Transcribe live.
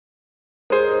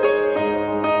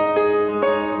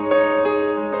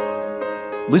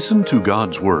Listen to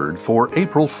God's Word for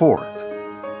April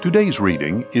 4th. Today's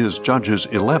reading is Judges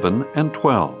 11 and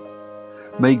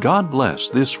 12. May God bless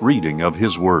this reading of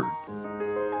His Word.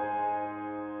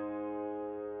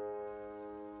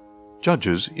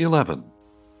 Judges 11.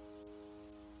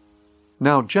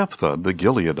 Now Jephthah the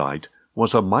Gileadite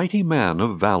was a mighty man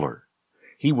of valor.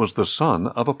 He was the son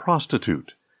of a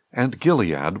prostitute, and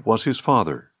Gilead was his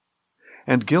father.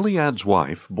 And Gilead's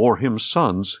wife bore him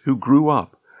sons who grew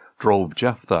up, drove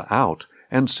Jephthah out,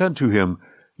 and said to him,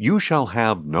 "You shall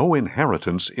have no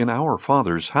inheritance in our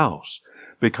father's house,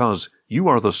 because you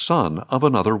are the son of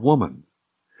another woman."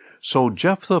 So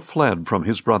Jephthah fled from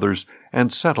his brothers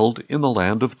and settled in the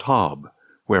land of Tob,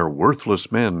 where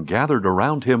worthless men gathered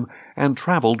around him and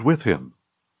traveled with him.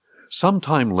 Some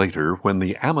time later, when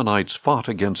the Ammonites fought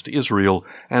against Israel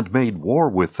and made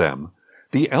war with them,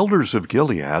 the elders of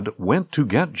Gilead went to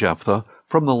get Jephthah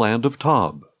from the land of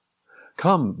Tob.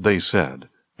 "Come," they said,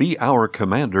 "be our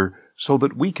commander, so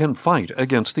that we can fight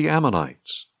against the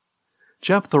Ammonites."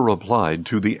 Jephthah replied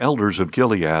to the elders of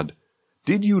Gilead,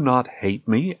 "Did you not hate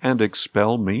me and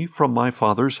expel me from my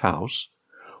father's house?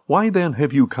 Why then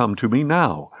have you come to me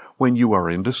now, when you are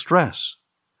in distress?"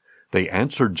 They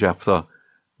answered Jephthah,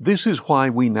 "This is why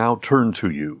we now turn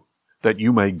to you, that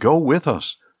you may go with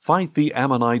us, fight the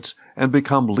Ammonites, and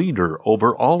become leader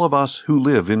over all of us who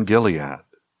live in Gilead."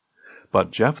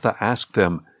 But Jephthah asked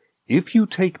them, "If you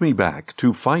take me back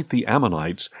to fight the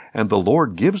Ammonites, and the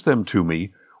Lord gives them to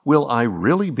me, will I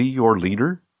really be your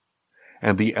leader?"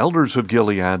 And the elders of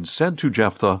Gilead said to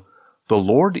Jephthah, "The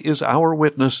Lord is our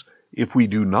witness, if we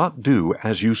do not do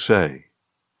as you say."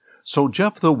 So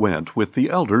Jephthah went with the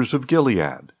elders of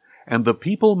Gilead, and the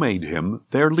people made him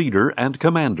their leader and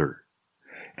commander.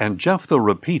 And Jephthah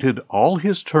repeated all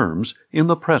his terms in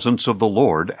the presence of the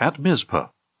Lord at Mizpah.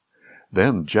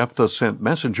 Then Jephthah sent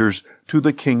messengers to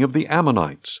the king of the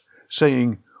Ammonites,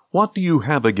 saying, "What do you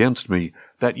have against me,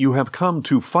 that you have come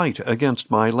to fight against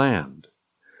my land?"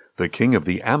 The king of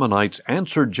the Ammonites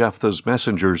answered Jephthah's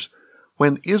messengers,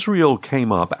 "When Israel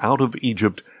came up out of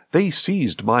Egypt, they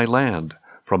seized my land,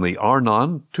 from the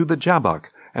Arnon to the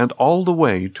Jabbok, and all the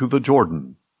way to the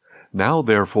Jordan. Now,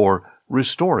 therefore,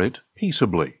 restore it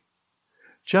peaceably."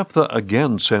 Jephthah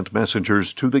again sent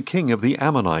messengers to the king of the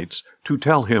Ammonites to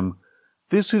tell him,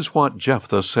 "This is what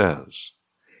Jephthah says.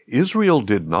 Israel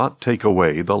did not take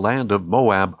away the land of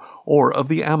Moab or of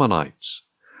the Ammonites.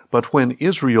 But when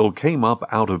Israel came up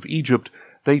out of Egypt,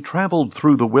 they traveled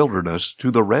through the wilderness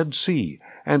to the Red Sea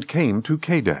and came to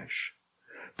Kadesh.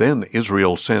 Then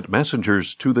Israel sent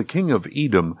messengers to the king of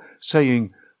Edom,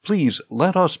 saying, 'Please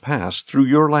let us pass through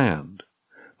your land.'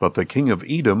 But the king of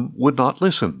Edom would not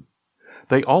listen.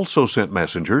 They also sent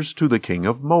messengers to the king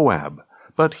of Moab,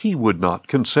 but he would not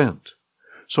consent.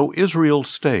 So Israel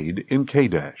stayed in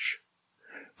Kadesh.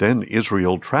 Then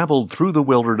Israel traveled through the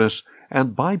wilderness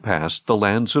and bypassed the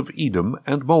lands of Edom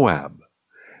and Moab.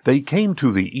 They came to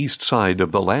the east side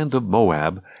of the land of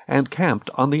Moab and camped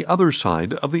on the other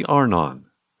side of the Arnon.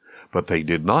 But they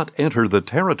did not enter the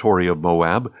territory of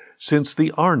Moab, since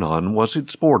the Arnon was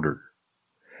its border.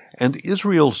 And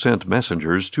Israel sent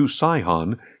messengers to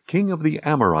Sihon, king of the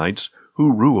Amorites,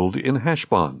 who ruled in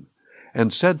Heshbon,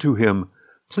 and said to him,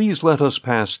 "Please let us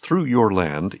pass through your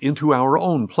land into our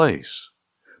own place."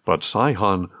 But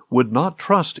Sihon would not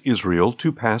trust Israel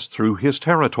to pass through his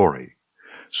territory.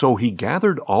 So he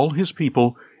gathered all his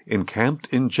people, encamped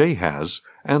in Jahaz,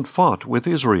 and fought with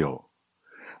Israel.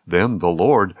 Then the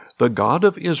Lord, the God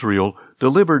of Israel,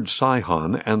 delivered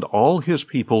Sihon and all his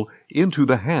people into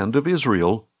the hand of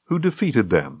Israel, who defeated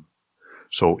them.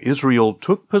 So Israel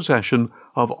took possession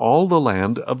of all the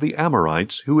land of the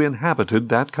Amorites who inhabited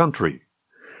that country,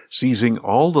 seizing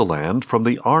all the land from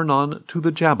the Arnon to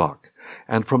the Jabbok,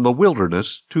 and from the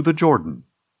wilderness to the Jordan.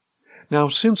 Now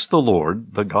since the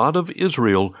Lord, the God of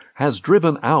Israel, has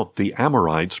driven out the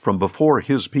Amorites from before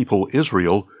his people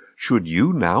Israel, should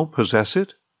you now possess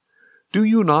it? Do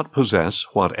you not possess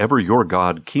whatever your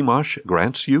god Chemosh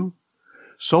grants you?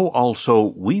 So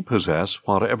also we possess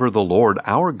whatever the Lord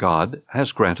our God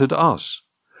has granted us.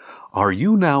 Are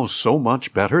you now so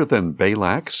much better than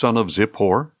Balak, son of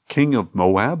Zippor, king of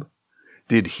Moab?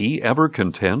 Did he ever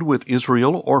contend with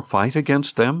Israel or fight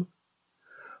against them?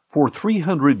 For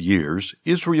 300 years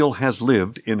Israel has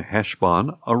lived in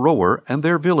Heshbon, Aroer, and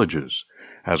their villages,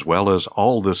 as well as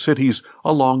all the cities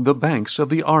along the banks of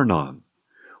the Arnon.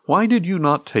 Why did you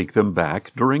not take them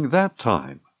back during that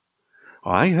time?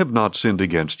 I have not sinned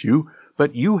against you,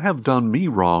 but you have done me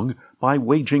wrong by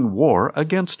waging war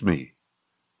against me.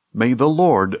 May the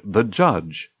Lord, the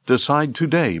judge, decide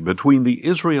today between the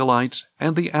Israelites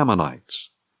and the Ammonites."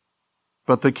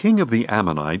 But the king of the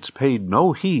Ammonites paid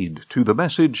no heed to the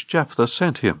message Jephthah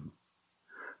sent him.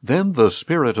 Then the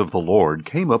Spirit of the Lord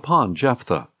came upon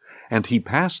Jephthah, and he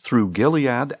passed through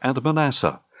Gilead and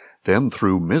Manasseh, then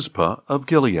through Mizpah of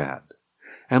Gilead.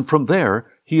 And from there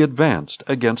he advanced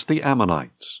against the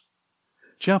Ammonites.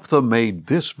 Jephthah made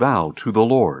this vow to the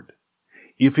Lord: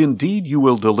 "If indeed you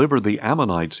will deliver the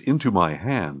Ammonites into my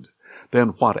hand, then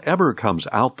whatever comes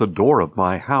out the door of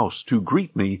my house to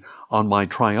greet me on my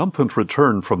triumphant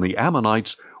return from the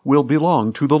Ammonites will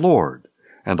belong to the Lord,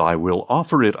 and I will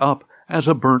offer it up as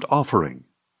a burnt offering."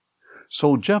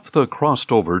 So Jephthah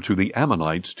crossed over to the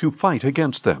Ammonites to fight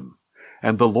against them,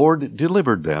 and the Lord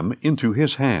delivered them into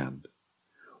his hand.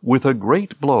 With a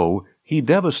great blow he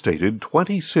devastated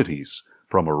 20 cities,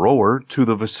 from Aroer to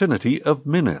the vicinity of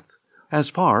Minnith, as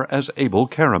far as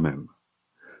Abel-keramim.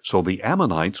 So the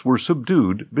Ammonites were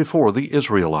subdued before the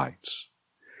Israelites.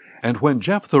 And when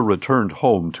Jephthah returned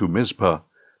home to Mizpah,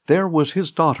 there was his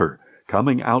daughter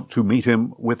coming out to meet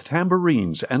him with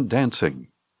tambourines and dancing.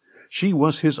 She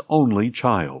was his only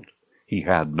child. He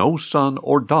had no son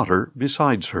or daughter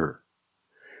besides her.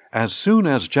 As soon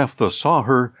as Jephthah saw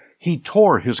her, he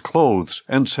tore his clothes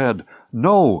and said,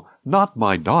 "No, not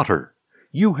my daughter.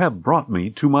 You have brought me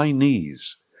to my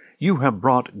knees. You have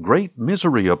brought great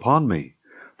misery upon me,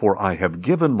 for I have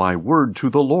given my word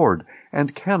to the Lord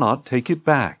and cannot take it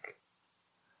back."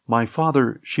 "My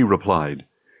father," she replied,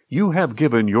 "you have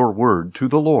given your word to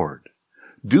the Lord.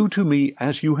 Do to me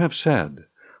as you have said,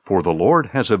 for the Lord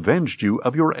has avenged you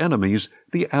of your enemies,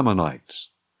 the Ammonites."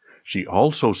 She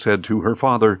also said to her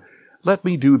father, "Let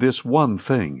me do this one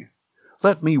thing.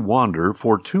 Let me wander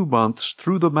for 2 months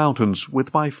through the mountains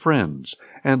with my friends,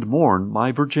 and mourn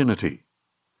my virginity."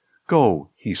 "Go,"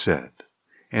 he said,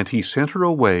 and he sent her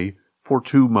away for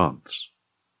 2 months.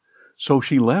 So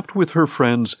she left with her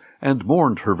friends and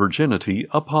mourned her virginity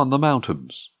upon the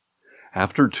mountains.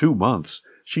 After 2 months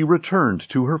she returned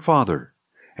to her father,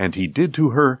 and he did to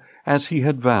her as he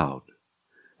had vowed.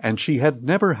 And she had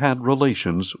never had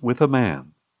relations with a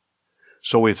man.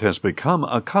 So it has become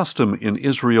a custom in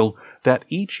Israel that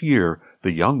each year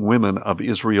the young women of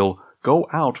Israel go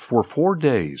out for 4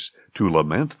 days to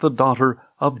lament the daughter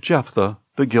of Jephthah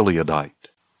the Gileadite.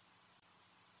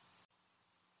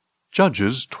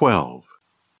 Judges 12.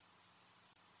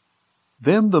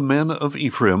 Then the men of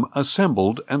Ephraim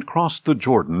assembled and crossed the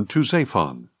Jordan to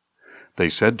Zaphon. They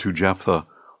said to Jephthah,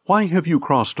 "Why have you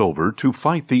crossed over to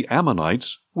fight the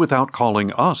Ammonites without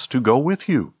calling us to go with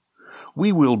you?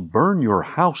 We will burn your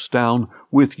house down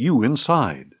with you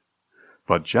inside."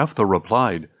 But Jephthah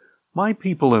replied, "My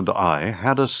people and I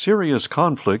had a serious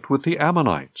conflict with the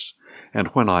Ammonites, and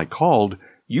when I called,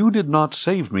 you did not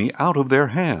save me out of their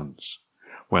hands.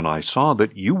 When I saw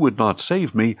that you would not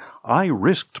save me, I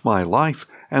risked my life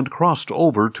and crossed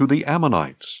over to the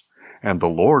Ammonites, and the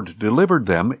Lord delivered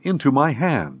them into my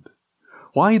hand.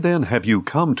 Why then have you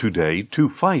come today to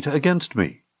fight against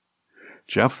me?"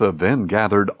 Jephthah then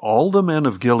gathered all the men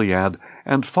of Gilead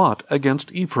and fought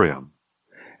against Ephraim.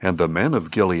 And the men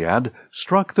of Gilead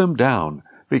struck them down,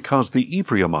 because the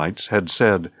Ephraimites had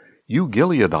said, "You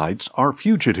Gileadites are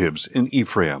fugitives in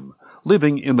Ephraim,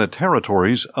 living in the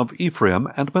territories of Ephraim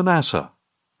and Manasseh."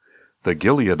 The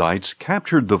Gileadites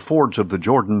captured the fords of the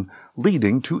Jordan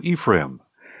leading to Ephraim,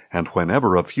 and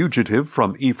whenever a fugitive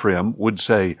from Ephraim would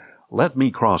say, "Let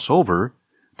me cross over,"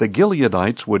 the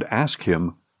Gileadites would ask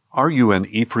him, "Are you an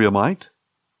Ephraimite?"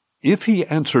 If he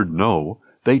answered no,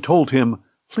 they told him,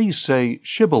 "Please say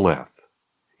Shibboleth."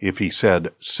 If he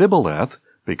said Sibboleth,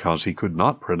 because he could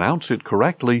not pronounce it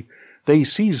correctly, they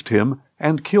seized him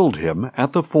and killed him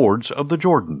at the fords of the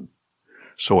Jordan.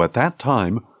 So at that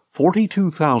time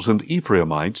 42,000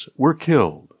 Ephraimites were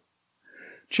killed.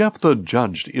 Jephthah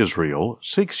judged Israel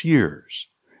 6 years,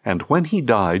 and when he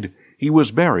died, he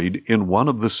was buried in one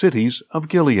of the cities of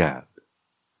Gilead.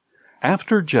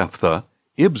 After Jephthah,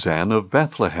 Ibzan of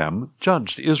Bethlehem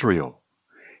judged Israel.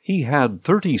 He had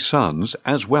 30 sons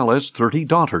as well as 30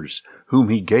 daughters, whom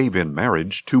he gave in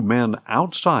marriage to men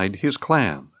outside his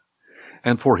clan.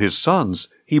 And for his sons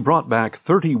he brought back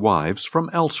 30 wives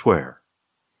from elsewhere.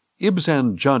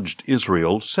 Ibzan judged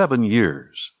Israel 7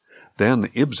 years. Then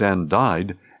Ibzan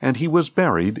died, and he was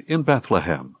buried in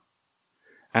Bethlehem.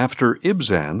 After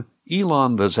Ibzan,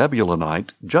 Elon the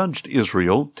Zebulunite judged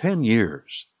Israel 10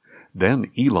 years.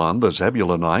 Then Elon the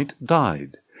Zebulunite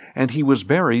died, and he was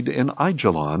buried in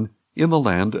Aijalon in the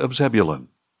land of Zebulun.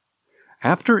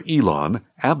 After Elon,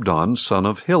 Abdon son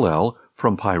of Hillel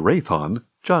from Pirathon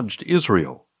judged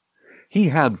Israel. He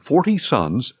had 40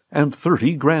 sons and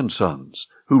 30 grandsons,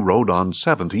 who rode on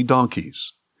 70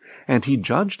 donkeys. And he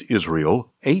judged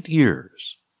Israel 8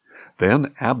 years.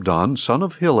 Then Abdon son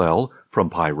of Hillel from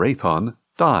Pirathon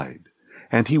died,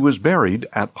 and he was buried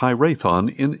at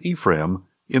Pirathon in Ephraim,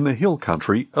 in the hill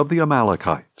country of the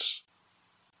Amalekites.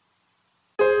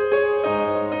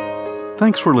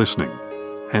 Thanks for listening,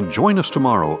 and join us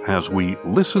tomorrow as we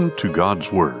listen to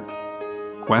God's Word.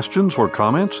 Questions or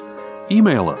comments?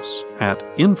 Email us at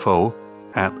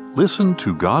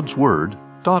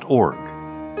info@listentogodsword.org.